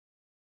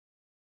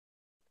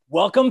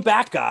Welcome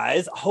back,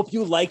 guys. I hope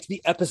you liked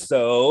the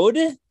episode.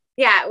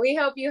 Yeah, we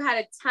hope you had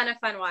a ton of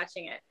fun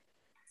watching it.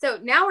 So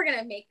now we're going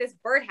to make this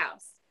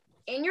birdhouse.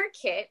 In your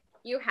kit,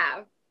 you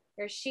have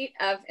your sheet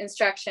of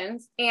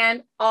instructions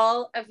and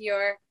all of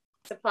your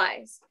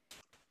supplies.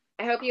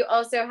 I hope you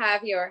also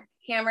have your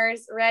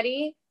hammers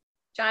ready.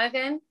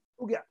 Jonathan?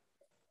 Oh,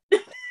 yeah.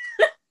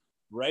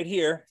 Right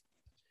here.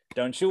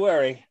 Don't you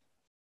worry.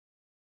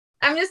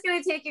 I'm just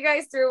going to take you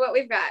guys through what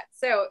we've got.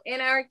 So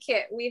in our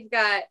kit, we've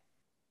got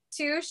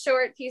 2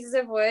 short pieces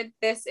of wood.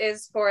 This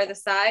is for the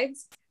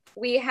sides.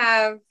 We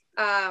have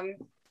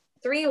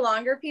 3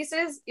 longer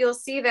pieces. You'll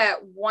see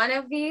that one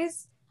of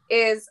these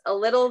is a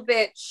little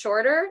bit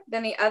shorter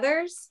than the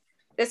others.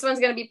 This one's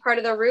going to be part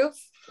of the roof.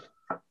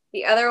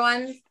 The other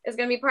one is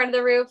going to be part of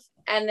the roof.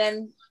 And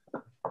then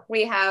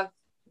we have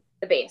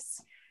the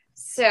base.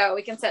 So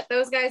we can set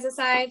those guys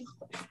aside.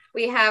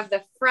 We have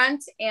the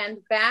front and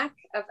back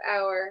of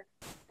our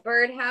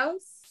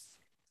birdhouse,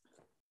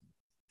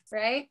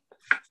 right?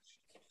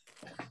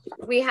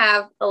 We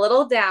have a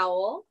little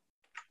dowel.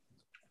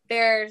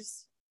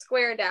 There's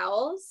square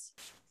dowels,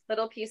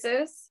 little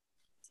pieces.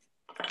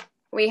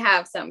 We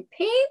have some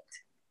paint,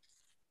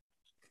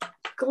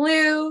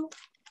 glue,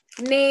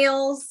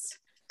 nails,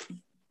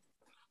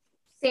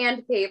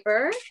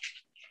 sandpaper,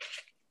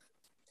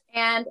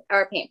 and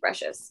our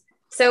paintbrushes.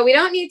 So we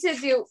don't need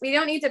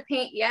to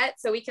paint yet,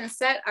 so we can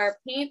set our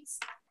paints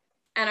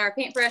and our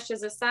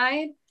paintbrushes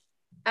aside.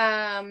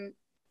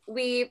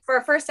 For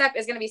our first step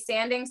is going to be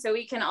sanding, so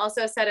we can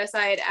also set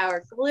aside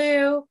our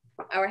glue,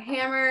 our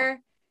hammer,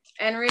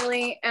 and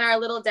our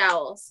little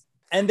dowels.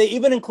 And they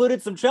even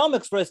included some trail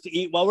mix for us to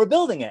eat while we're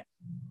building it.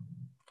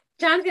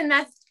 Jonathan,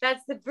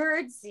 that's the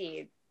bird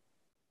seed.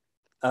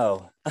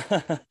 Oh,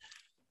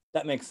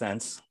 that makes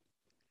sense.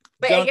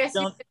 But I guess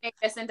you could make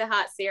this into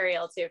hot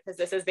cereal too, because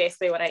this is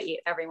basically what I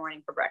eat every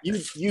morning for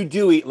breakfast. You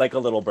do eat like a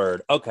little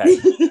bird. Okay.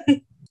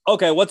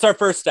 Okay, what's our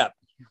first step?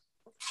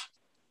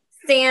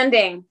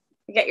 Sanding.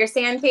 You get your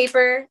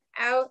sandpaper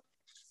out.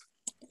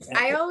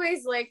 I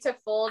always like to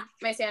fold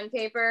my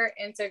sandpaper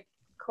into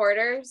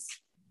quarters.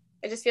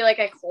 I just feel like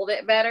I hold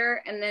it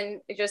better, and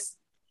then just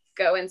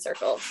go in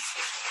circles.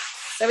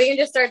 So we can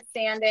just start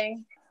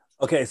sanding.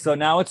 Okay, so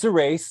now it's a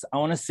race. I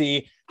want to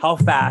see how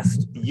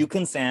fast you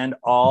can sand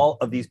all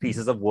of these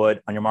pieces of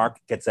wood. On your mark,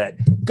 get set,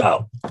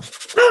 go.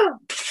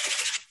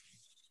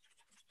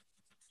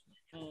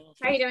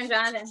 How are you doing,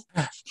 Jonathan?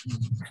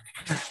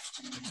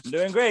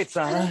 Doing great,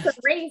 son. It's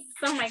a race.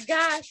 Oh my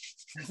gosh.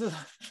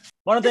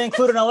 Why don't they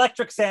include an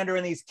electric sander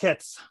in these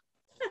kits?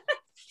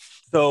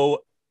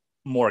 So,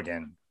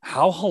 Morgan,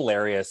 how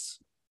hilarious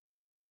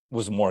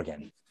was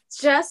Morgan?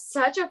 Just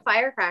such a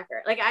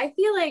firecracker. Like, I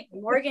feel like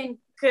Morgan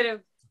could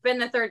have been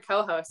the third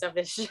co-host of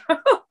this show.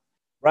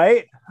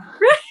 Right?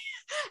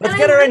 Let's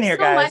get her in here,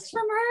 guys. Much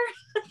from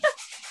her.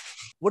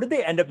 What did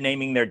they end up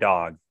naming their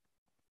dog?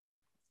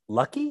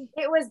 Lucky?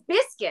 It was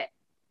Biscuit.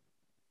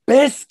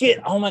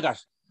 Biscuit. Oh my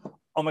gosh.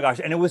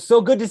 And it was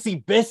so good to see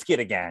Biscuit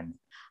again.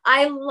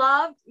 I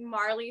loved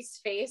Marley's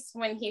face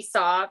when he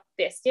saw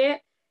Biscuit.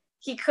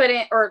 He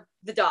couldn't, or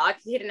the dog,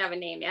 he didn't have a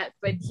name yet,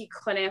 but he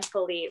couldn't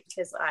believe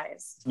his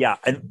eyes. Yeah.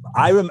 And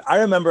I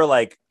remember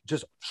like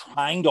just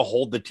trying to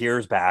hold the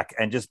tears back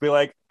and just be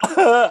like,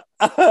 I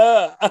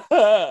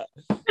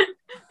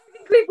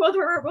think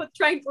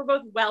we're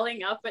both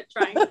welling up but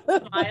trying to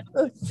smile.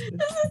 This is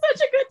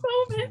such a good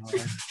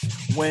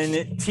moment.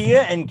 When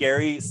Tia and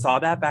Gary saw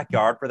that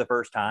backyard for the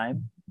first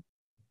time,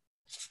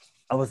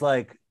 I was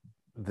like,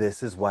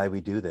 this is why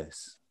we do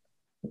this.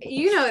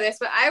 You know this,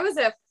 but I was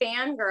a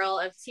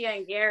fangirl of Tia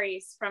and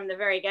Gary's from the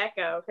very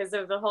get-go because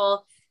of the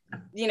whole,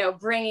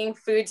 bringing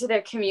food to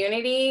their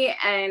community.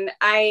 And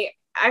I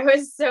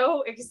was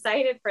so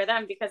excited for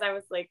them because I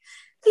was like,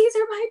 these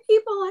are my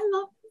people. I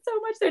love them so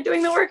much. They're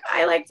doing the work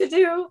I like to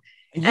do.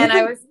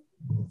 I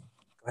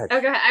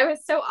was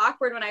so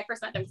awkward when I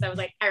first met them. So I was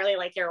like, I really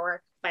like your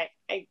work, but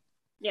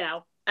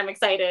I'm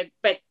excited,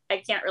 but I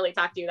can't really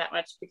talk to you that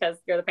much because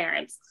you're the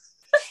parents.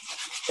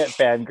 Get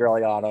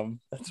fangirling on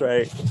them. That's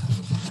right.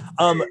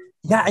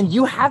 Yeah, and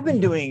you have been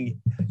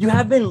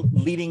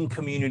leading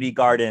community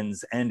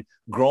gardens and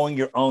growing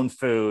your own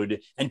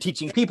food and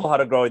teaching people how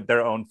to grow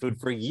their own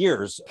food for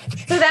years.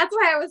 So that's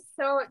why I was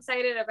so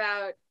excited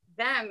about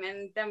them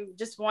and them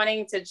just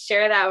wanting to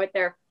share that with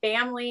their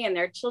family and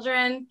their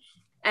children.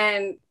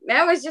 And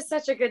that was just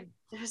such a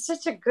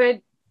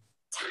good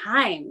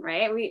time,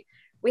 right?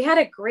 We had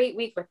a great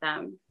week with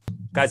them.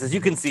 Guys, as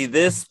you can see,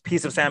 this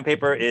piece of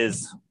sandpaper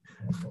is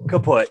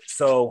kaput.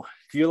 So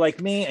if you're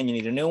like me and you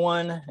need a new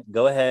one,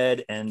 go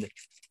ahead and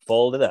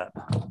fold it up.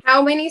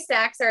 How many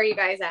stacks are you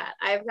guys at?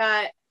 I've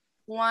got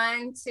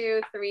 1,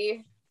 2,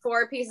 3,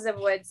 4 pieces of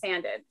wood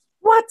sanded.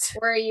 What?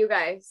 Where are you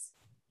guys?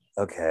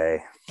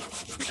 Okay.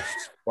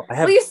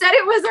 Well, you said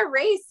it was a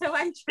race, so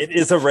It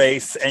is a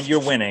race, and you're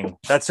winning.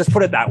 Let's just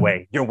put it that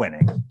way. You're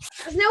winning.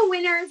 There's no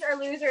winners or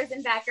losers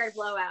in Backyard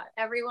Blowout.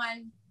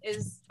 Everyone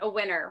is a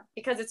winner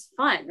because it's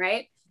fun,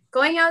 right?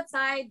 Going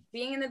outside,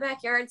 being in the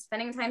backyard,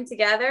 spending time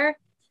together,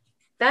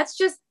 that's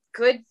just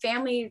good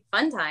family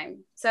fun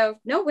time. So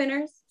no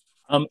winners,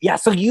 Yeah.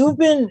 So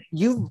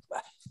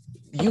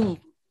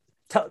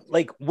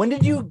like, when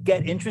did you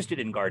get interested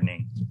in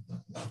gardening?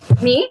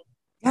 Me?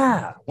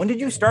 Yeah. When did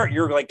you start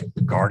your like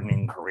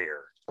gardening career?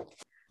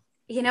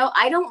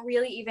 I don't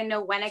really even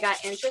know when I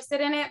got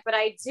interested in it, but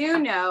I do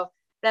know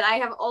that I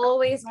have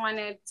always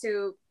wanted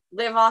to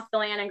live off the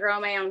land and grow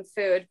my own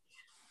food.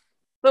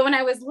 But when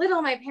I was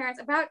little, my parents,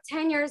 about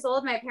 10 years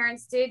old, my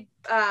parents did,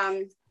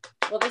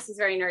 well, this is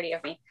very nerdy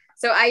of me.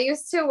 So I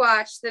used to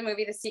watch the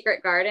movie The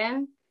Secret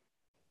Garden,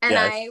 and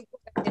Yes.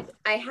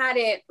 I had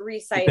it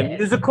recited. The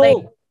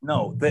musical?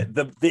 No,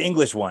 the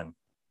English one.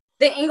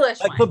 The English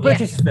like one. the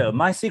British film,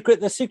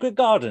 The Secret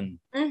Garden.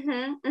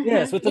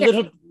 Yes, with the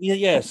little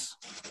yes.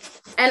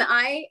 And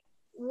I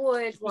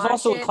would watch it's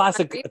also a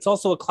classic. It's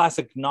also a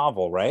classic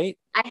novel, right?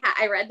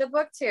 I read the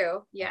book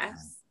too.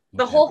 Yes,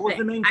 the whole thing.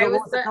 What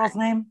was the girl's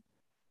name?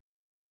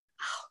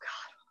 Oh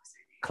God, what was her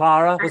name?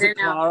 Clara. Was it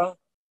Clara?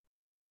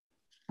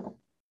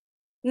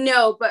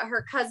 No, but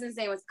her cousin's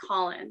name was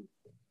Colin.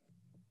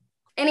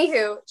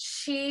 Anywho,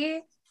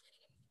 she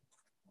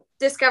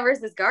discovers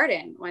this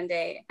garden one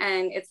day,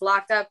 and it's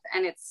locked up,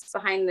 and it's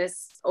behind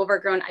this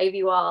overgrown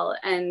ivy wall,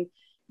 and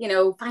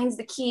finds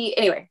the key.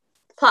 Anyway,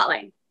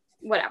 plotline,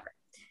 whatever.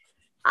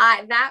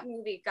 That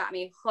movie got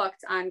me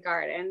hooked on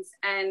gardens,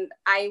 and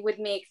I would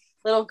make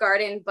little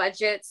garden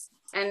budgets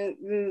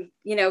and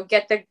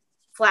get the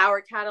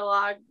flower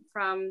catalog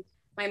from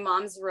my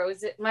mom's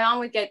roses. My mom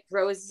would get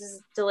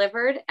roses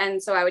delivered,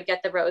 and so I would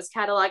get the rose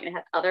catalog, and it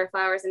had other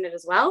flowers in it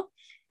as well.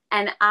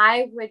 And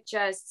I would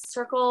just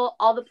circle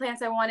all the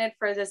plants I wanted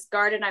for this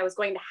garden I was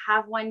going to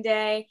have one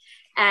day.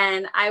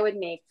 And I would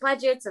make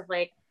budgets of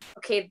like,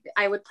 okay,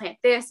 I would plant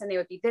this and they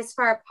would be this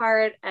far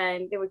apart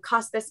and it would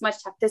cost this much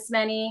to have this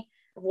many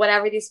of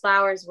whatever these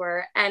flowers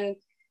were. And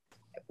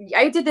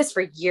I did this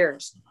for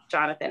years,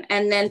 Jonathan.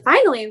 And then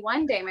finally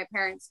one day my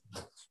parents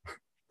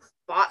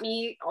bought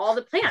me all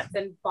the plants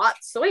and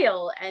bought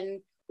soil, and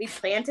we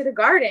planted a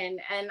garden.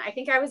 And I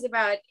think I was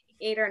about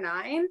 8 or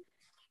 9.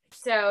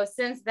 So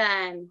since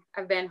then,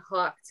 I've been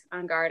hooked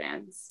on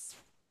gardens.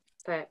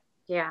 But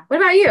yeah,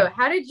 what about you?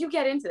 How did you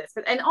get into this?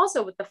 And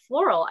also with the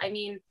floral, I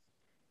mean,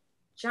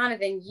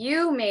 Jonathan,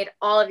 you made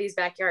all of these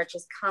backyards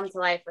just come to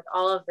life with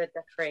all of the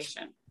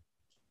decoration.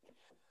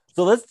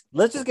 So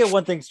let's just get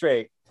one thing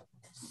straight.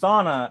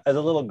 Sana, as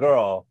a little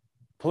girl,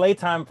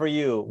 playtime for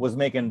you was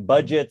making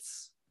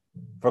budgets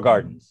for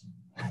gardens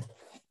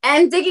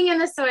and digging in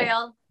the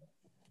soil.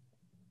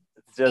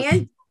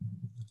 Just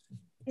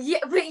yeah,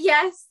 but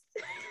yes.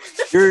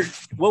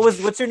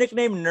 What's your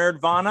nickname?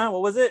 Nerdvana?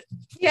 What was it?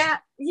 Yeah,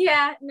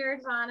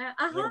 Nerdvana.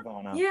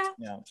 Nerdvana.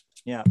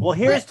 Yeah. Well,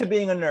 here's to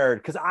being a nerd,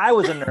 because I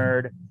was a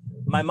nerd.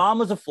 My mom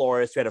was a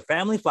florist. We had a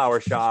family flower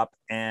shop,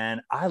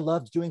 and I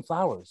loved doing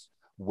flowers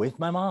with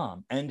my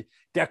mom and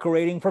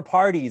decorating for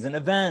parties and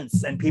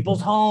events and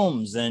people's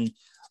homes. And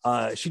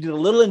she did a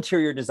little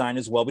interior design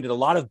as well. We did a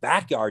lot of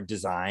backyard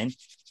design,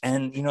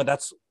 and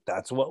that's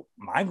what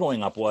my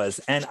growing up was.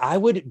 And I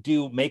would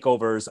do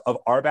makeovers of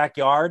our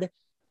backyard.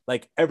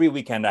 Like every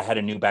weekend I had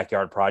a new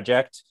backyard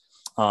project.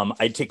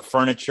 I'd take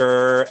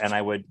furniture and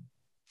I would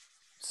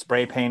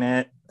spray paint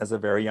it as a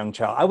very young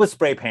child. I was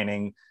spray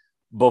painting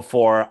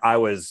before I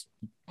was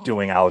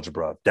doing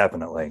algebra,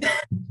 definitely.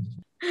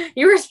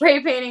 You were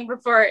spray painting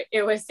before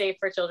it was safe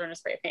for children to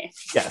spray paint.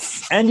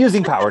 Yes, and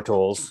using power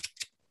tools,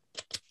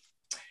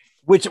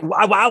 which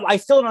I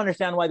still don't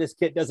understand why this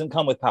kit doesn't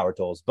come with power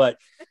tools, but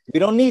we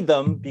don't need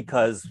them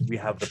because we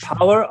have the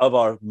power of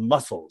our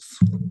muscles.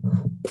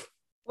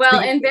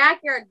 Well, in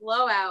Backyard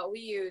Blowout, we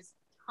use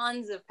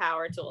tons of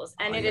power tools,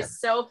 and it is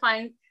so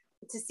fun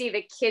to see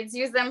the kids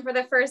use them for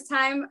the first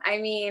time. I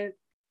mean,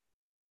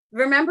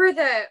 remember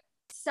the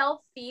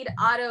self-feed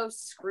auto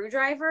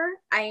screwdriver?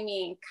 I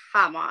mean,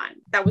 come on.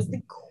 That was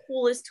the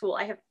coolest tool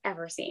I have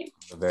ever seen.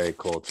 A very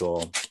cool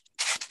tool.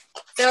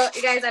 So,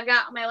 you guys, I've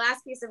got my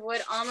last piece of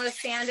wood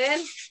almost sanded,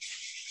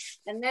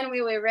 and then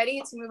we were ready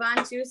to move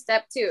on to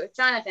step 2.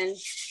 Jonathan,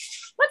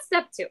 what's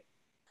step 2?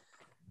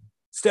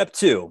 Step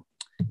 2.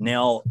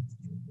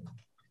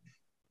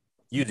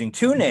 Using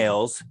 2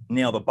 nails,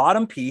 nail the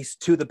bottom piece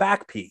to the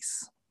back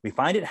piece. We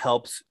find it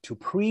helps to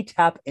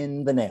pre-tap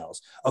in the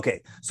nails.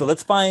 Okay, so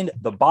let's find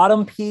the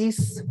bottom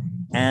piece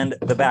and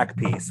the back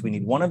piece. We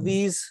need one of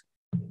these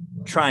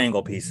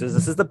triangle pieces.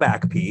 This is the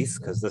back piece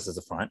because this is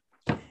the front.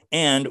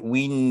 And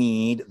we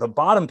need the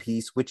bottom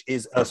piece, which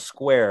is a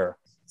square.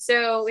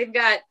 So we've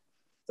got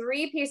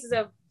 3 pieces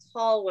of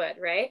tall wood,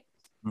 right?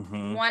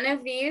 Mm-hmm. One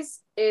of these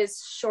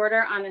is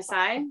shorter on the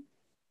side.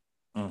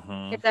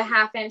 Mm-hmm. It's a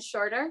 1/2 inch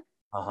shorter.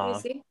 You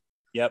see?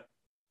 Yep.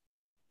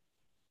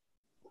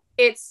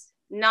 It's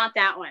not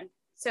that one.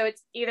 So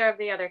it's either of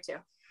the other 2.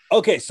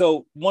 Okay,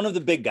 so one of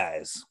the big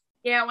guys.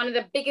 Yeah, one of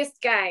the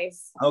biggest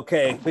guys.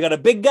 Okay, we got a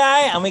big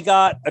guy and we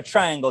got a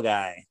triangle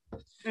guy.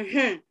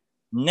 Mm-hmm.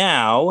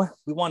 Now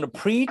we want to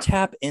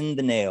pre-tap in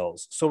the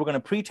nails. So we're going to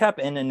pre-tap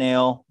in a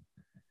nail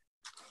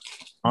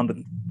on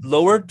the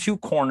lower 2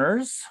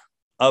 corners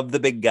of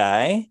the big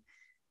guy.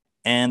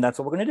 And that's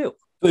what we're going to do.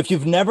 So if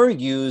you've never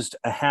used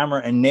a hammer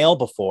and nail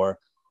before,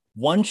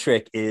 one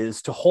trick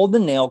is to hold the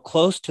nail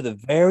close to the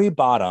very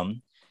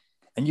bottom,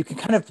 and you can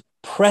kind of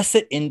press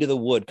it into the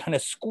wood, kind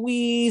of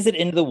squeeze it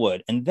into the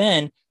wood, and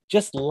then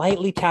just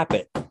lightly tap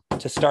it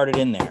to start it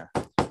in there.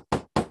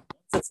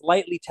 Once it's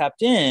lightly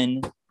tapped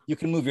in, you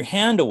can move your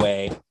hand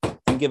away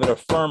and give it a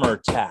firmer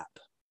tap.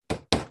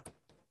 And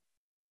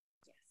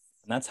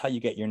that's how you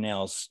get your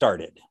nails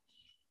started.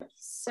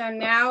 So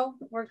now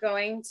we're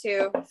going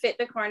to fit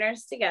the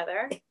corners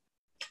together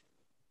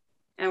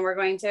and we're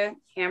going to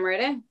hammer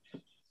it in.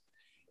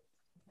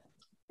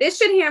 This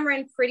should hammer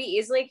in pretty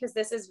easily because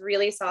this is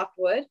really soft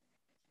wood.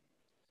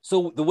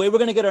 So the way we're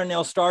going to get our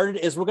nail started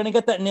is we're going to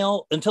get that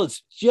nail until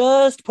it's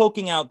just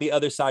poking out the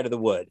other side of the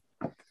wood.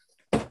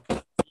 You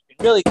can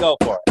really go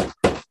for it.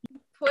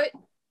 Put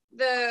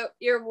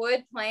your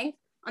wood plank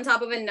on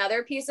top of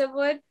another piece of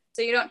wood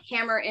so you don't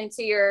hammer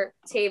into your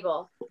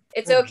table.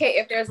 It's okay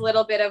if there's a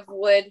little bit of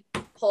wood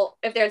hole,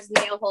 if there's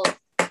nail holes.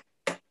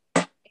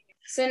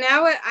 So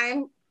now what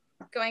I'm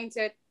going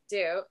to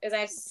do is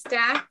I've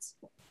stacked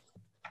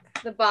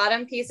the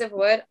bottom piece of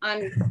wood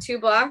on 2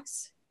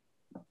 blocks.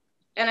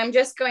 And I'm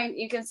just going,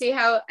 you can see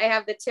how I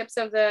have the tips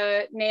of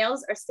the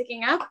nails are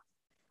sticking up.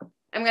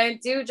 I'm going to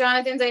do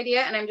Jonathan's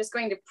idea and I'm just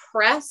going to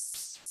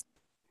press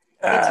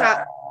the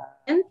top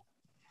in.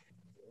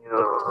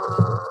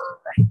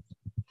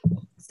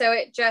 So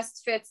it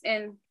just fits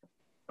in.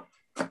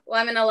 Well,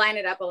 I'm going to line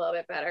it up a little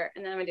bit better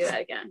and then I'm going to do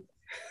that again.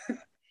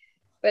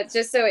 But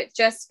just so it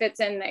just fits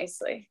in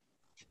nicely.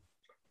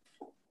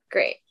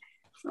 Great.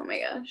 Oh my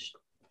gosh.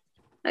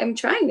 I'm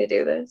trying to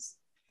do this.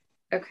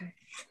 Okay.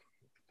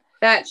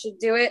 That should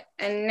do it.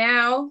 And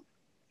now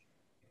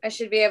I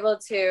should be able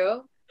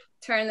to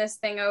turn this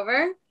thing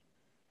over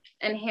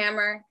and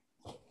hammer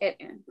it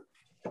in.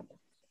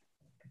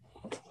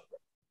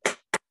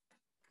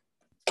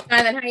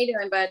 Jonathan, how are you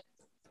doing, bud?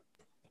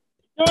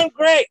 Doing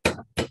great.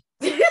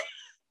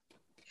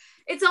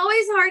 It's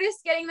always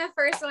hardest getting the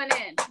first one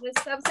in. The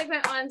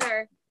subsequent ones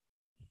are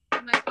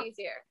much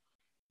easier.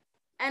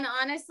 And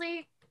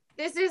honestly,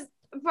 this is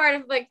part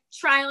of like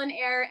trial and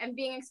error and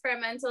being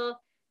experimental.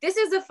 This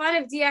is the fun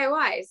of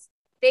DIYs.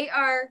 They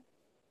are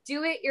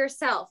do it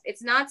yourself.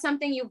 It's not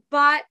something you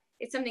bought.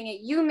 It's something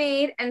that you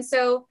made. And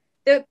so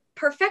the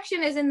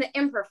perfection is in the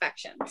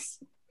imperfections.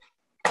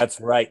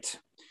 That's right.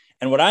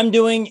 And what I'm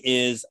doing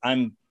is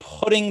I'm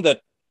putting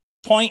the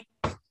point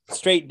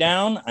straight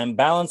down. I'm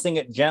balancing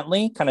it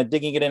gently, kind of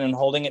digging it in and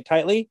holding it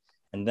tightly.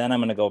 And then I'm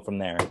going to go from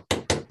there.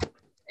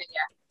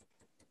 Yeah.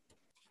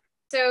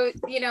 So,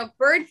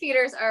 bird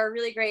feeders are a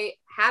really great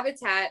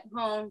habitat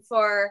home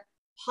for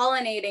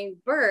pollinating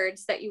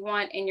birds that you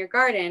want in your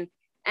garden.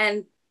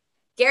 And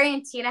Gary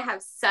and Tina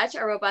have such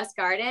a robust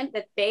garden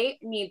that they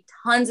need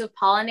tons of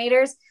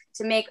pollinators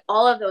to make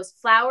all of those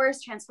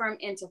flowers transform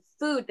into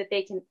food that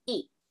they can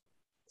eat.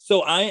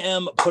 So I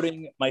am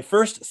putting my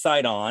first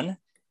side on.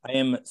 I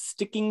am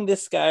sticking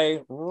this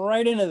guy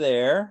right into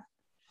there.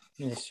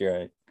 Let me see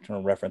here. I'm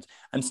trying to reference.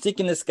 I'm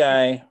sticking this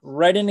guy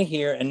right into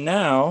here. And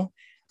now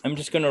I'm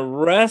just going to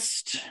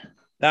rest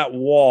that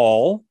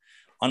wall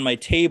on my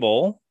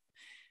table,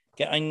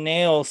 get my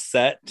nail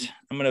set.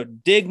 I'm going to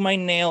dig my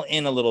nail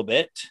in a little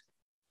bit.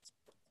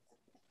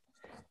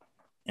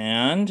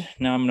 And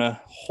now I'm going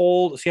to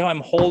hold, see how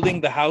I'm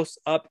holding the house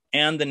up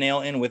and the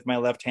nail in with my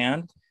left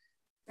hand?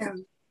 Yeah.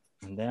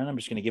 And then I'm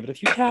just going to give it a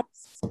few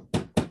taps.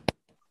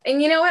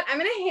 And you know what? I'm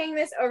going to hang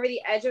this over the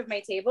edge of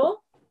my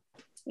table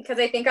because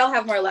I think I'll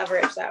have more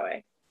leverage that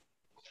way.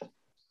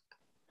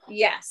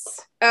 Yes.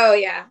 Oh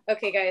yeah.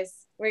 Okay, guys.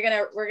 We're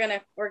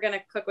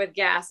gonna cook with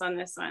gas on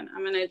this one.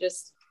 I'm gonna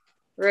just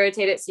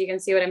rotate it so you can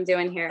see what I'm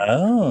doing here.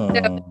 Oh.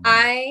 So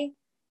I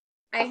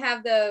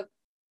have the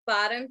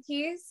bottom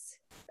piece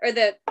or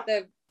the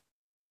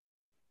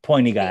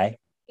pointy guy.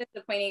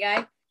 The pointy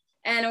guy.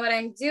 And what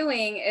I'm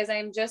doing is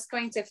I'm just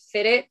going to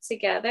fit it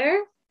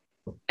together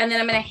and then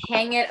I'm going to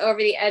hang it over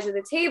the edge of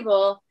the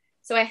table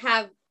so I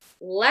have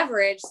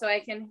leverage so I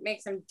can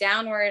make some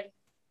downward,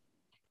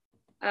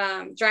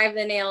 drive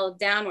the nail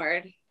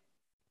downward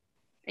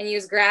and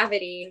use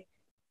gravity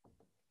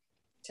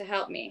to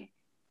help me.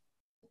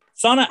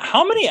 Sana,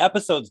 how many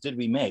episodes did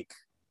we make?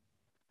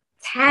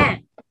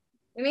 10.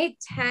 We made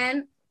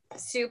 10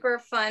 super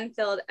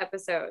fun-filled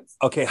episodes.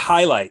 Okay,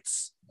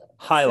 highlights.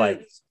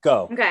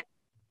 Go. Okay.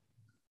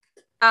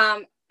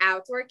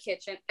 Outdoor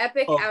kitchen,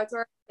 epic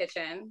outdoor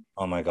kitchen.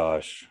 Oh my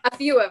gosh. A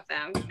few of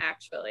them,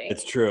 actually.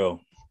 It's true.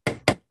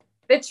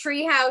 The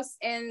tree house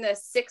in the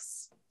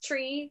six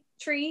tree.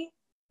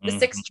 The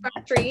 6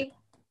 trunk tree.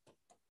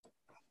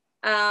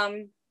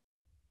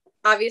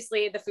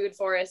 Obviously the food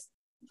forest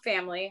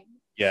family.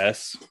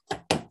 Yes.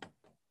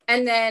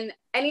 And then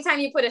anytime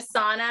you put a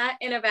sauna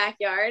in a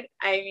backyard,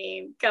 I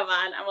mean, come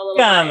on, I'm a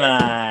little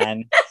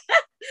on.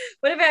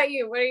 What about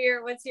you?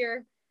 What's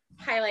your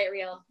highlight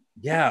reel?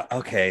 Yeah,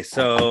 okay.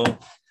 So,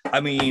 I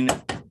mean, I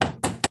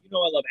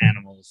love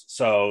animals.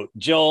 So,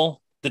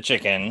 Jill the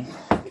chicken.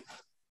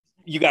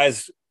 You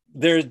guys,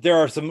 there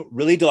are some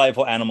really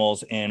delightful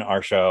animals in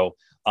our show.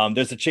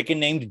 There's a chicken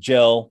named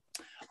Jill.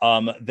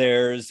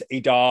 There's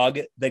a dog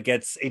that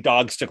gets a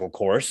dog stickle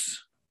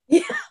course.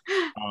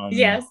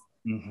 Yes.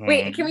 Mhm.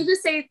 Wait, can we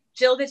just say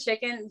Jill the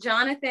chicken?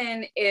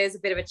 Jonathan is a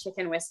bit of a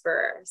chicken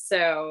whisperer,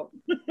 so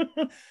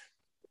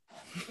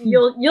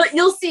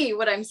you'll see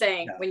what I'm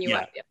saying when you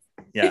watch it.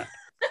 Yeah.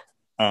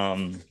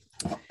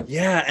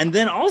 Yeah, and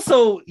then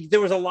also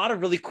there was a lot of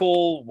really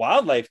cool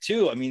wildlife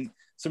too. I mean,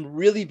 some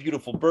really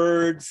beautiful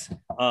birds.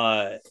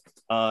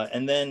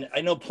 And then I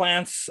know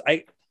plants.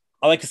 I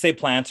like to say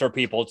plants are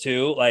people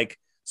too. Like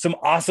some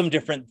awesome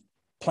different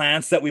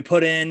plants that we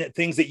put in,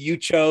 things that you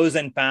chose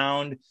and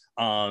found.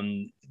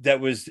 That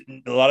was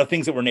a lot of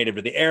things that were native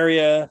to the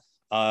area.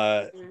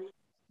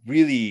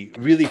 Really,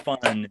 really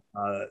fun.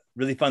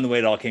 Really fun the way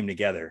it all came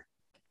together.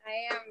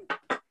 I am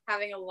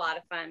having a lot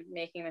of fun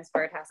making this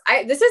birdhouse.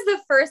 This is the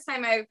first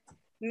time I've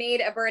made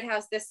a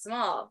birdhouse this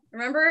small.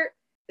 Remember,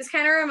 this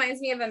kind of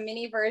reminds me of a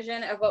mini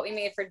version of what we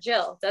made for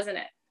Jill, doesn't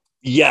it?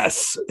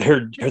 Yes,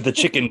 the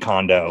chicken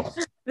condo.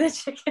 The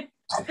chicken.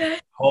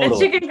 Totally. The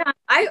chicken condo.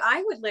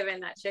 I would live in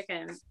that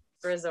chicken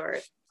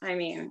resort. I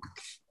mean,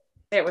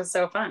 it was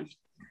so fun.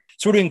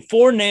 So we're doing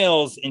 4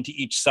 nails into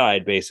each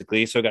side,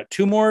 basically. So I got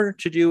 2 more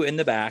to do in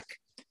the back,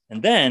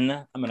 and then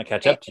I'm gonna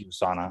catch up to you,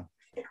 Sana.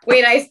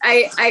 Wait,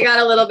 I got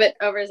a little bit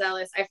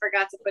overzealous. I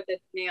forgot to put the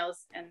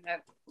nails in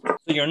the.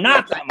 So you're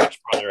not that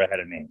much farther ahead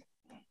of me.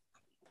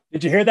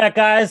 Did you hear that,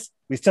 guys?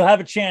 We still have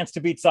a chance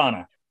to beat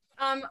Sana.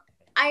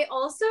 I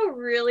also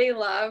really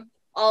love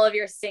all of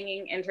your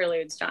singing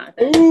interludes,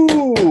 Jonathan.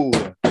 Ooh.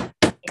 I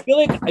feel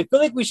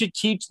like we should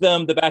teach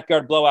them the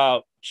backyard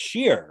blowout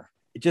cheer.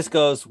 It just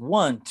goes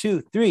 1,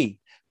 2, 3.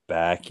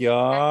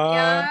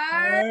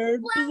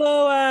 Backyard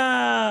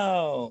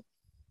blowout.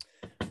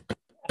 And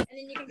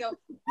then you can go.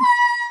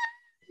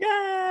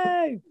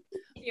 Yay!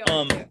 This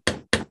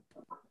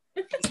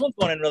one's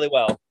going in really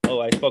well.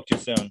 Oh, I spoke too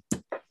soon.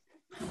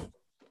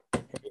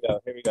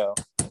 Here we go.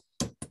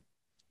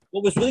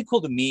 What was really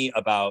cool to me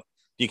about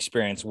the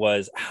experience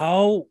was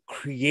how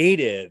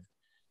creative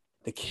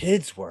the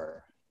kids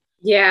were.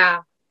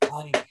 Yeah.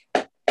 Like,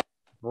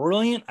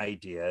 brilliant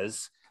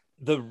ideas.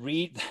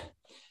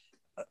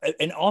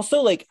 And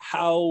also like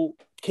how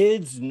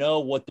kids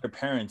know what their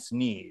parents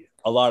need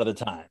a lot of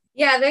the time.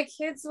 Yeah, the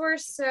kids were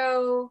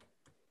so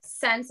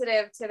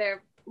sensitive to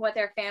what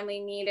their family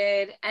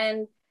needed,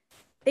 and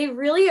they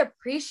really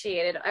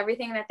appreciated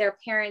everything that their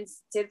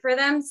parents did for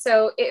them.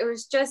 So it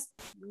was just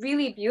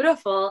really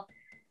beautiful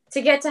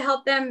to get to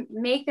help them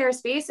make their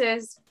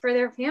spaces for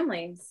their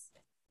families.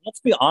 Let's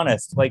be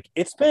honest, like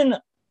it's been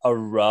a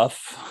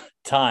rough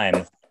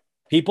time.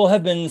 People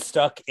have been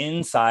stuck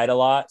inside a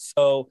lot.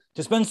 So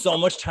to spend so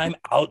much time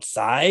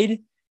outside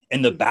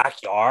in the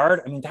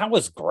backyard, I mean, that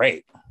was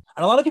great.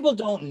 And a lot of people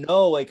don't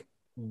know like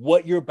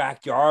what your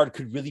backyard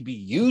could really be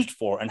used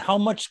for and how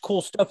much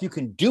cool stuff you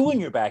can do in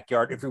your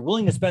backyard if you're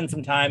willing to spend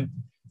some time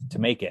to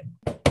make it.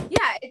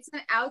 Yeah, it's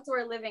an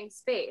outdoor living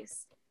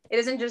space. It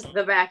isn't just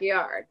the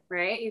backyard,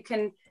 right? You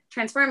can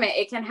transform it.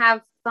 It can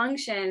have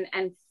function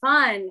and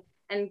fun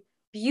and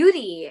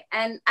beauty.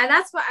 And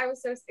that's what I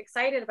was so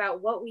excited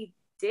about what we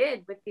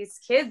did with these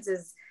kids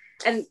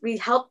and we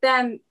helped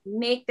them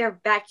make their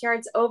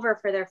backyards over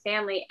for their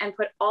family and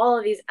put all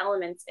of these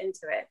elements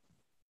into it.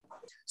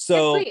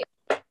 So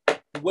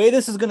the way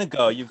this is going to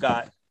go, you've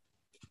got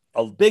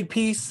a big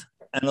piece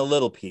and a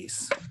little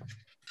piece.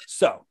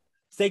 So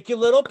take your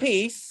little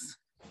piece,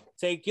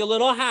 take your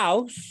little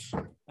house,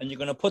 and you're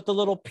going to put the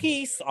little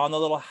piece on the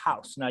little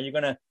house. Now you're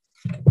going to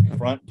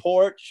front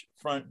porch,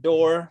 front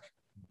door,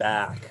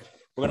 back.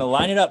 We're going to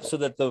line it up so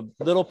that the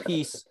little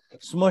piece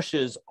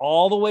smushes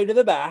all the way to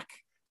the back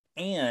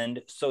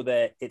and so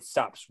that it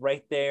stops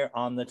right there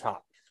on the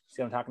top.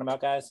 See what I'm talking about,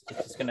 guys?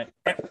 It's just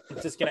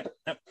going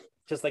to,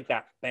 just like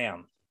that.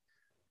 Bam,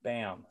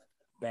 bam,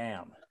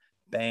 bam,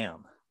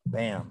 bam,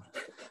 bam.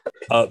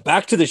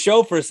 Back to the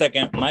show for a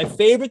second. My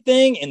favorite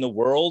thing in the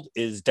world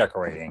is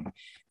decorating.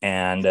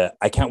 And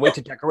I can't wait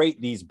to decorate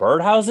these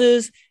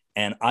birdhouses.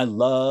 And I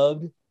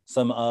loved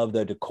some of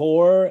the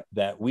decor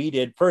that we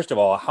did. First of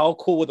all, how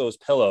cool were those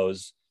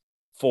pillows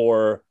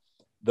for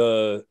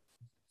the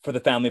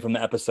family from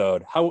the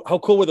episode? How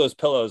cool were those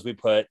pillows we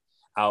put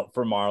out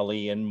for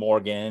Marley and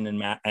Morgan and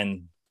Matt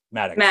and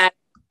Maddox? Matt.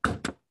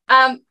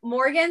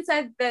 Morgan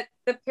said that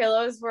the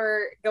pillows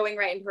were going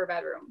right into her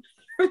bedroom.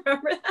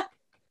 Remember that?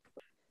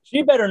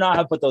 She better not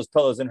have put those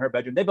pillows in her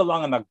bedroom. They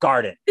belong in the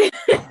garden.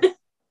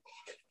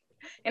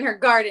 In her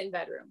garden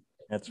bedroom.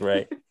 That's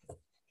right.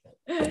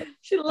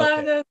 She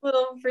loved those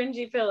little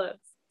fringy pillows.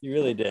 You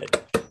really did.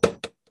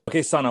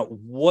 Okay, Sana,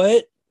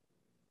 what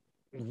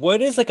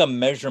is like a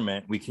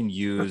measurement we can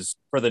use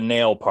for the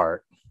nail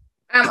part?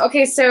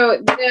 Okay,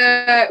 so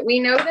we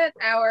know that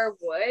our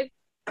wood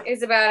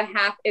is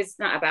about it's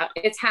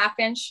 1/2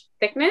 inch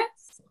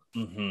thickness.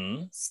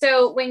 Mm-hmm.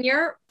 So when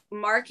you're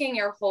marking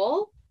your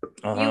hole,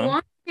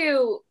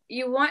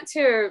 you want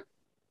to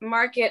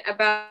mark it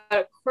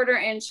about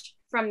 1/4 inch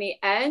from the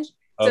edge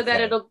so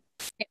that it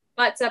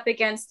butts up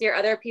against your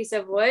other piece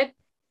of wood.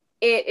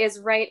 It is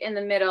right in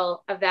the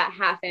middle of that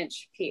 1/2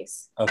 inch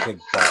piece. Okay,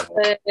 got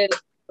it. It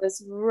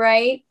was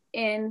right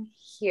in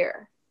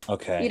here.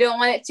 Okay. You don't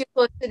want it too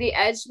close to the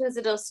edge because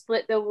it'll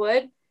split the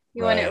wood.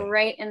 You want it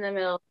right in the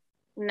middle,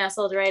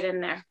 nestled right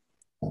in there.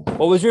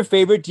 What was your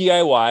favorite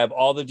DIY of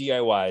all the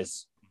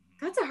DIYs?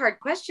 That's a hard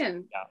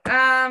question.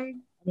 Yeah.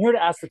 I'm here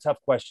to ask the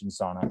tough questions,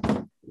 Sana.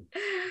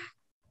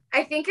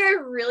 I think I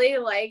really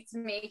liked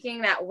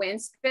making that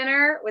wind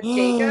spinner with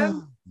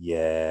Jacob.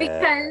 Yeah.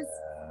 Because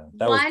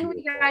one,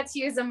 we got to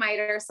use a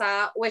miter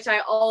saw, which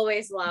I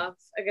always love,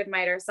 a good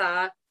miter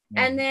saw.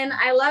 And then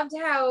I loved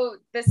how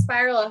the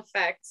spiral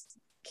effect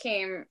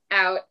came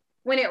out.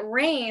 When it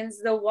rains,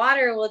 the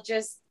water will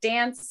just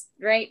dance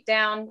right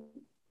down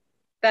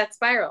that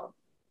spiral.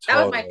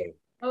 That was my favorite.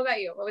 What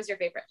about you? What was your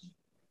favorite?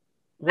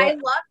 What? I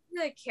loved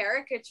the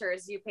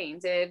caricatures you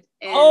painted.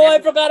 I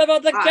forgot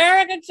about the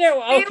caricature.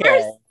 Okay. They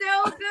were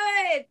so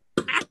good.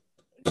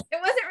 It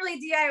wasn't really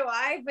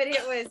DIY, but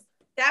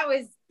that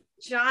was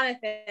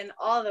Jonathan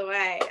all the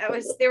way.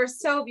 They were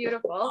so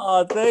beautiful.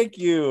 Oh, thank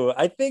you.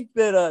 I think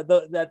that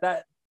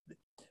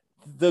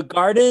the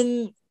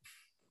garden,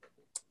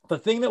 the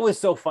thing that was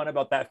so fun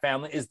about that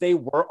family is they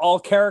were all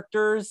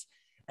characters,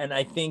 and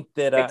I think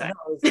that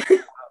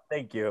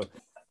thank you.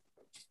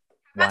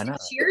 Why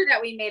not? Cheer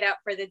that we made up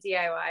for the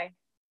DIY.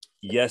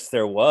 Yes,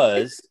 there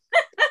was.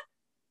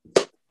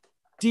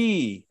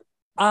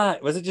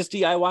 Was it just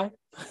DIY?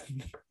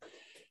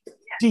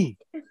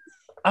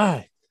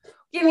 D-I.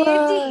 Give me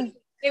a D.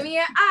 Give me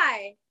an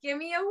I. Give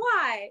me a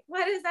Y.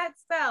 What does that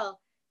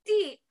spell?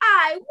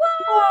 D-I-Y.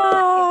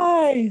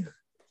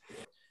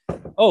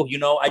 Oh,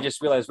 I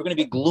just realized we're going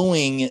to be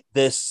gluing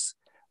this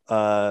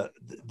bird.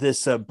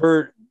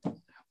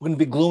 We're going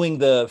to be gluing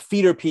the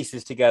feeder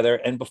pieces together.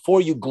 And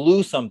before you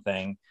glue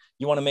something,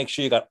 you want to make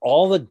sure you got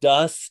all the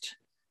dust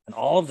and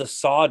all of the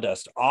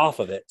sawdust off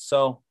of it.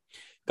 So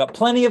got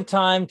plenty of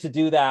time to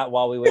do that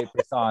while we wait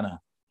for Sana.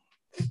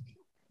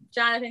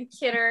 Jonathan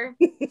Kidder.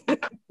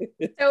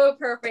 So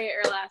appropriate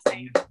your last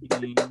name.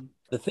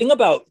 The thing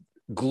about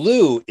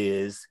glue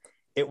is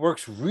it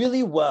works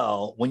really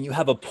well when you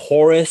have a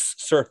porous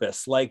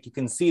surface. Like you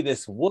can see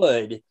this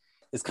wood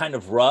is kind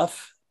of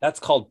rough. That's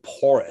called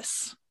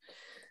porous.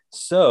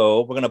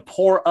 So we're going to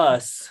pour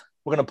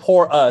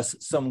us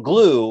some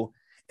glue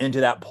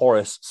into that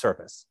porous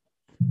surface.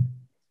 All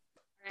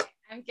right,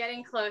 I'm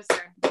getting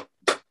closer. Well,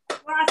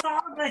 I saw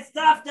all my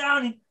stuff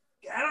down.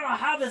 I don't know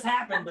how this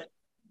happened, but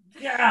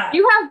yeah.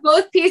 You have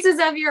both pieces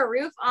of your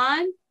roof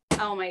on?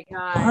 Oh my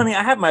God. Honey,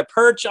 I have my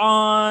perch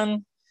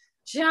on.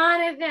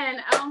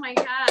 Jonathan, oh my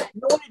God.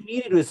 What it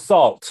needed was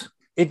salt.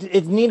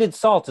 It needed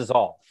salt is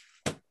all.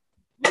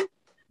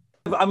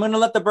 I'm going to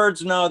let the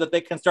birds know that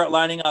they can start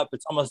lining up.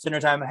 It's almost dinner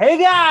time. Hey,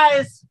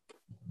 guys.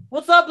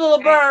 What's up,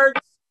 little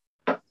birds?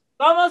 It's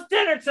almost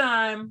dinner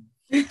time.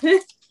 We're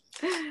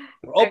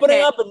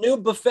opening up a new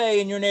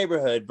buffet in your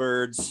neighborhood,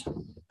 birds.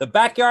 The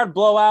Backyard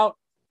Blowout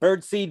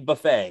Birdseed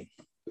Buffet.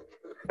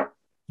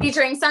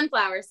 Featuring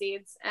sunflower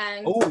seeds.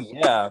 Oh,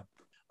 yeah.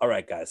 All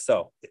right, guys.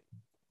 So,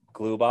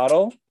 glue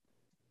bottle.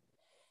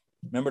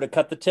 Remember to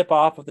cut the tip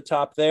off of the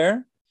top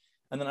there.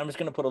 And then I'm just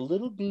going to put a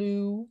little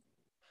glue.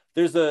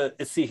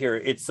 See here,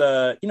 it's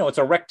it's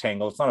a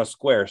rectangle. It's not a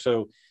square.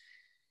 So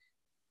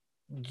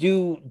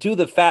you do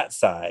the fat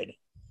side,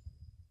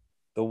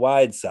 the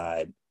wide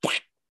side.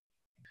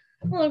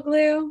 A little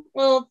glue,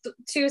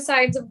 two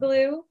sides of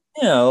glue.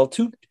 Yeah,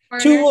 two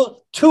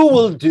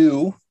will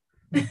do.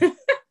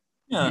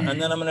 Yeah,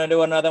 and then I'm gonna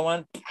do another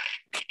one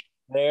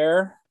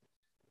there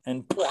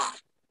and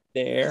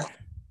there.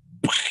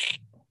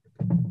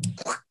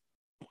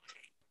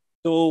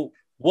 So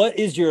what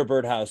is your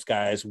birdhouse,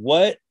 guys?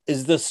 What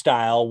is the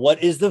style?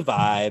 What is the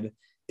vibe?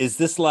 Is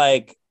this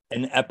like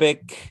an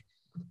epic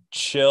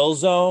chill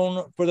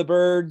zone for the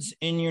birds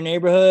in your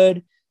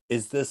neighborhood?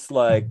 Is this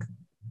like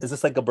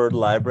a bird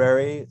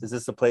library? Is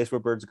this a place where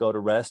birds go to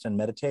rest and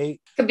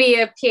meditate? Could be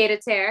a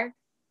pied-à-terre.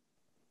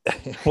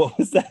 What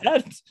was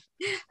that?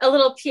 A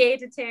little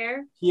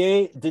pied-à-terre.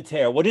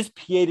 Pied-à-terre. What does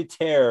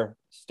pied-à-terre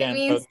stand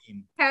for? It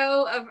means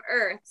toe of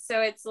earth.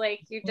 So it's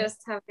like you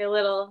just have your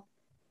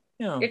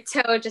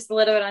toe just a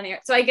little bit on the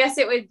earth. So I guess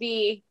it would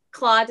be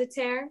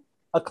claw-de-terre.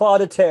 A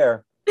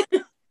claw-de-terre.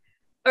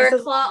 Or a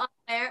claw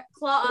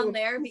on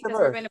there because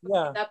we're going to put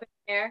it up in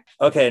the air.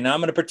 Okay, now I'm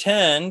going to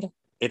pretend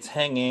it's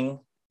hanging.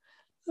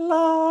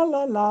 La,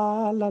 la,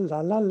 la, la, la,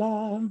 la,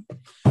 la.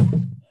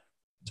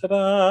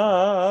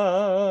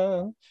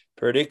 Ta-da!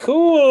 Pretty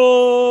cool.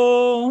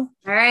 All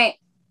right.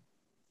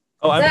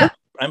 Oh,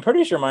 I'm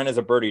pretty sure mine is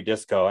a birdie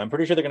disco. I'm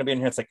pretty sure they're going to be in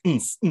here. It's like, you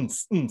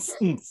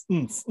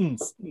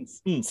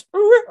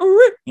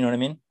know what I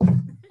mean?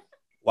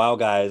 Wow,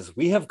 guys,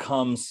 we have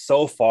come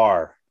so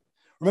far.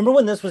 Remember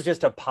when this was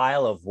just a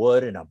pile of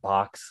wood in a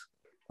box?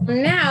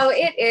 Now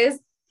it is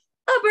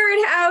a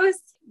birdhouse.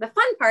 The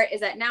fun part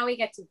is that now we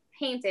get to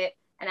paint it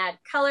and add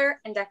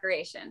color and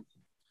decoration.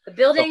 The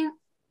building,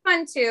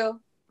 fun too,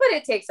 but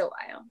it takes a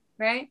while,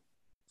 right?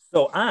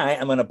 So I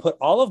am going to put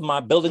all of my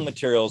building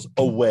materials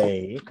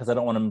away because I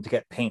don't want them to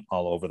get paint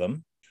all over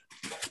them.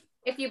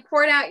 If you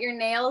poured out your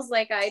nails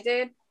like I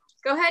did,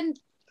 go ahead and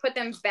put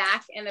them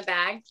back in the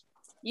bag.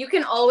 You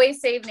can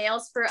always save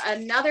nails for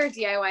another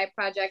DIY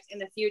project in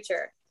the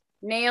future.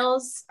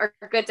 nails are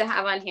good to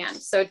have on hand.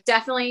 So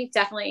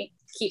definitely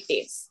keep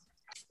these.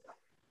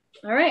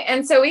 All right.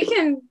 And so we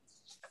can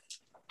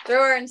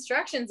throw our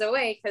instructions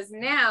away because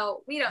now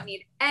we don't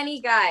need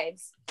any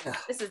guides.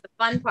 This is the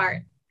fun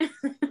part.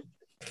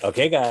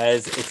 Okay,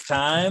 guys, it's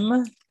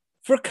time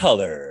for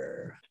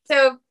color.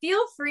 So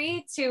feel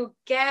free to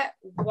get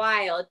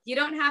wild. You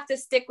don't have to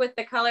stick with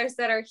the colors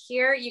that are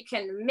here. You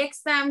can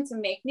mix them to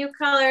make new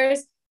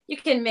colors. You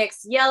can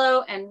mix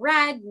yellow and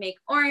red, make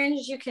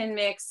orange. You can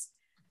mix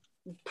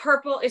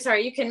purple.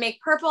 Sorry, you can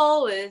make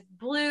purple with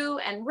blue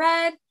and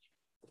red.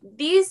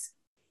 These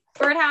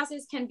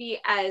birdhouses can be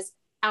as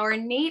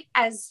ornate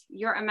as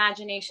your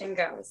imagination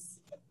goes.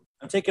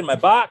 I'm taking my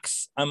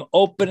box, I'm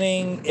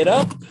opening it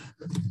up,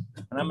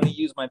 and I'm going to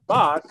use my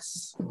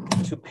box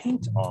to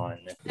paint on.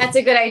 That's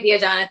a good idea,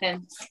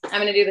 Jonathan.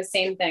 I'm going to do the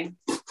same thing.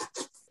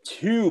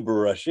 2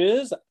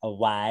 brushes, a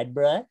wide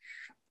brush,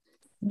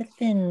 and a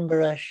thin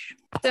brush.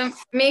 So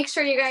make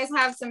sure you guys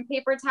have some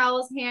paper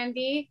towels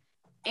handy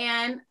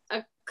and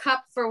a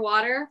cup for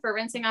water for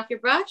rinsing off your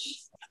brush.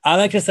 I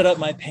like to set up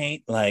my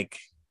paint like,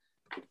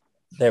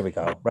 there we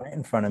go, right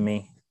in front of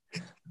me.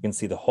 You can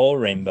see the whole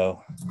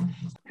rainbow.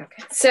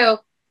 Okay, so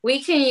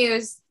we can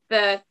use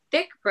the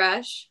thick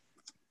brush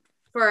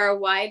for our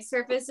wide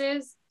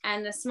surfaces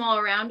and the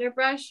small rounder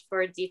brush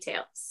for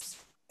details.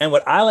 And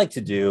what I like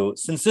to do,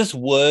 since this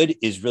wood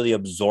is really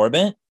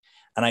absorbent,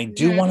 and I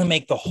do want to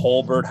make the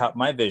whole birdhouse,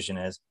 my vision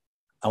is,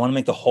 I want to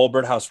make the whole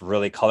birdhouse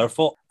really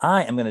colorful.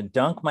 I am going to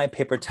dunk my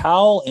paper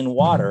towel in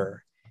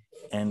water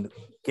and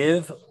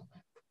give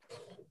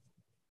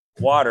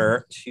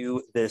water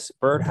to this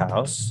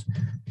birdhouse,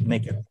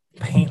 make it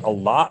paint a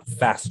lot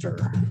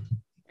faster.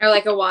 Or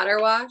like a water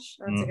wash.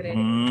 That's a good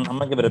idea. I'm going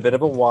to give it a bit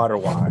of a water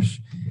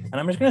wash. And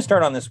I'm just going to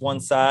start on this one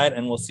side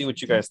and we'll see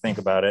what you guys think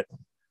about it.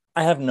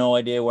 I have no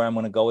idea where I'm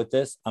going to go with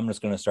this. I'm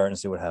just going to start and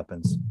see what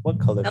happens. What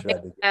color should I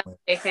be with?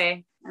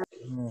 Okay.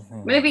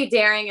 I'm going to be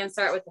daring and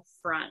start with the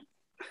front.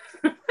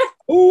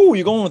 Ooh,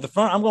 you're going with the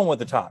front? I'm going with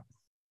the top.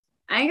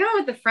 I'm going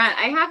with the front.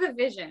 I have a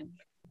vision.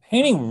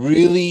 Painting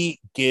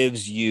really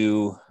gives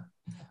you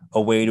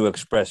a way to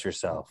express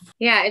yourself.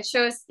 Yeah, it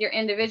shows your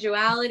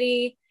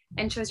individuality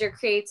and shows your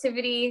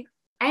creativity.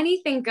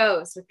 Anything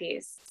goes with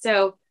these.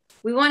 So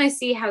we want to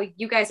see how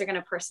you guys are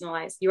going to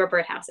personalize your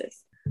birdhouses.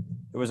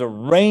 There was a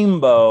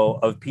rainbow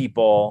of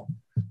people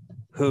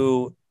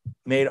who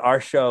made our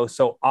show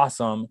so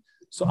awesome.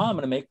 So I'm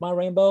going to make my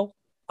rainbow.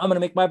 I'm going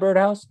to make my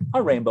birdhouse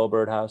a rainbow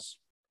birdhouse.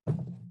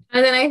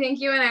 And then I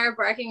think you and I are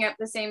barking up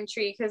the same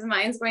tree because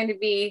mine's going to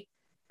be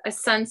a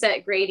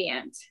sunset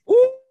gradient.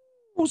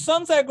 Ooh,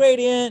 sunset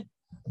gradient.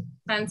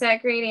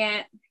 Sunset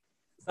gradient.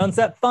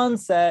 Sunset fun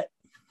set.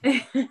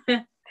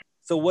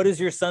 So what is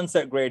your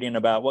sunset gradient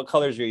about? What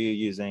colors are you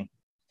using?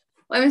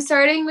 Well, I'm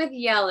starting with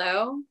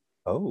yellow.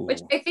 Oh.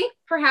 Which I think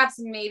perhaps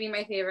maybe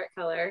my favorite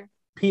color.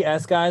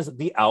 P.S. guys,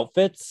 the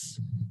outfits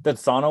that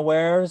Sana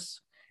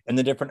wears in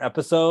the different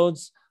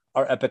episodes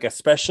are epic,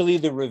 especially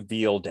the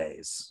reveal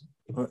days.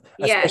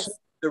 Yes. Especially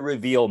the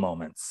reveal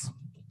moments.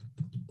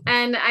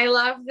 And I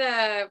love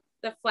the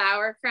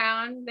flower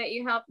crown that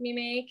you helped me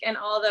make and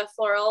all the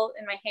floral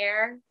in my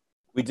hair.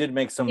 We did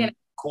make some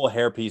cool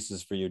hair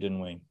pieces for you,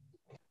 didn't we?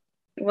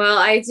 Well,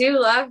 I do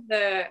love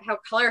how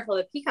colorful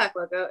the peacock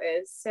logo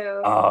is.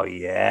 So oh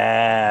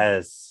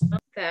yes,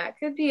 that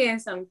could be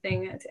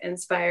something to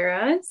inspire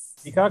us.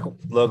 Peacock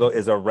logo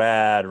is a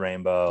rad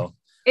rainbow.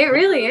 It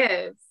really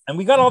is. And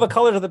we got all the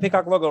colors of the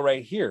peacock logo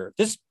right here.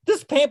 This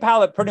paint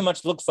palette pretty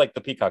much looks like the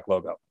peacock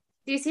logo.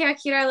 Do you see how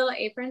cute our little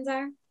aprons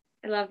are?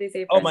 I love these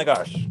aprons. Oh my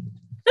gosh.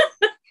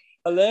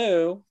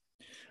 Hello.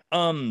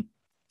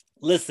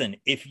 Listen,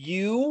 if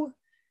you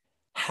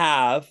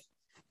have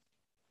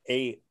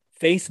a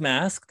face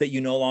mask that you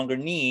no longer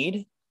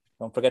need,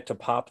 don't forget to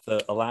pop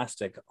the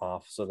elastic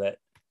off so that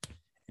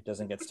it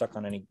doesn't get stuck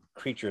on any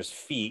creature's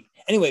feet.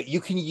 Anyway,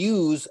 you can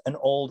use an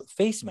old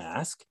face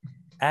mask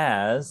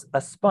as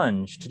a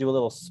sponge to do a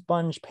little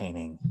sponge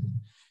painting.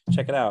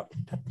 Check it out.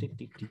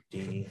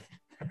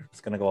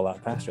 It's going to go a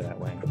lot faster that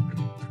way.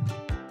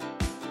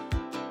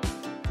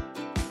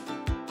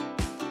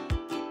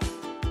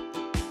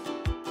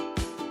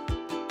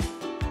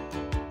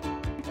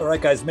 All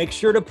right, guys, make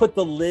sure to put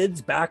the lids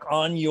back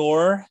on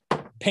your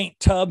paint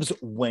tubs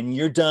when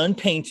you're done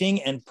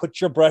painting and put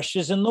your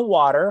brushes in the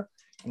water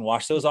and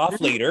wash those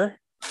off later.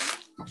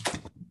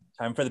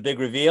 Time for the big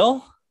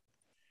reveal.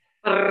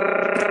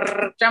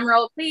 Drum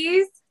roll,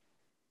 please.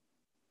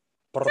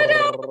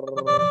 Ta-da!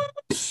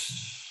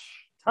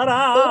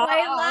 Oh,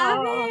 I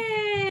love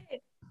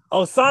it.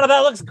 Oh, Sana,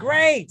 that looks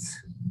great.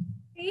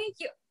 Thank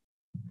you.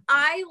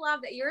 I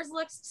love that. Yours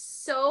looks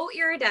so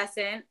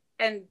iridescent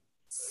and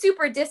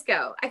super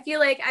disco. I feel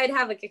like I'd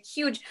have like a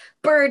huge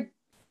bird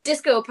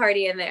disco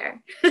party in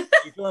there. You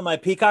feeling my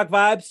peacock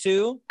vibes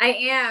too? I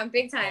am,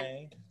 big time.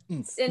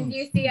 Okay. And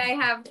you see I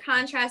have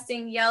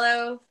contrasting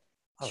yellow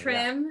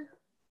trim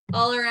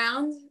all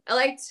around.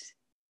 I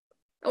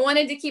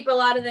wanted to keep a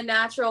lot of the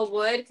natural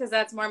wood because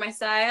that's more my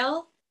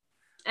style.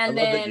 And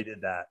I love then that you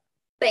did that.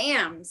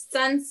 bam,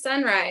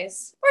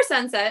 sunrise or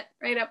sunset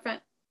right up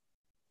front.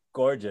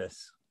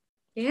 Gorgeous.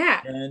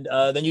 Yeah. And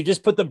then you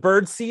just put the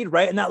bird seed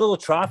right in that little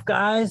trough,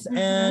 guys.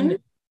 And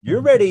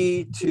you're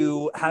ready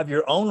to have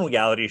your own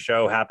reality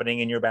show happening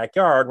in your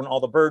backyard when all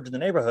the birds in the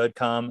neighborhood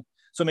come.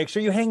 So make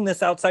sure you hang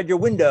this outside your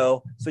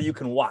window so you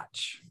can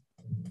watch.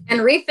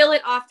 And refill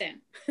it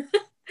often.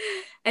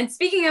 And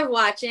speaking of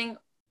watching,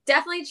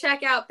 definitely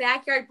check out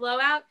Backyard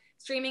Blowout,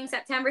 streaming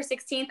September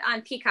 16th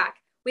on Peacock.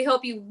 We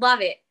hope you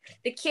love it.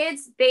 The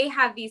kids, they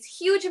have these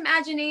huge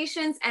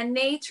imaginations and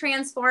they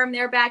transform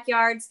their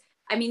backyards.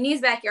 I mean,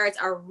 these backyards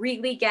are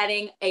really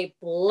getting a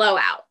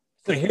blowout.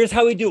 So here's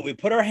how we do it. We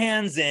put our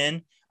hands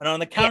in, and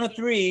on the count of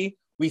 3,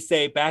 we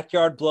say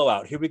backyard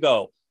blowout. Here we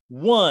go.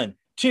 1,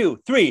 2,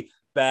 3.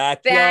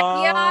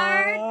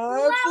 Backyard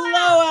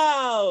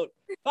blowout.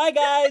 Bye,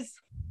 guys.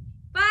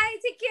 Bye.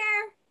 Take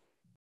care.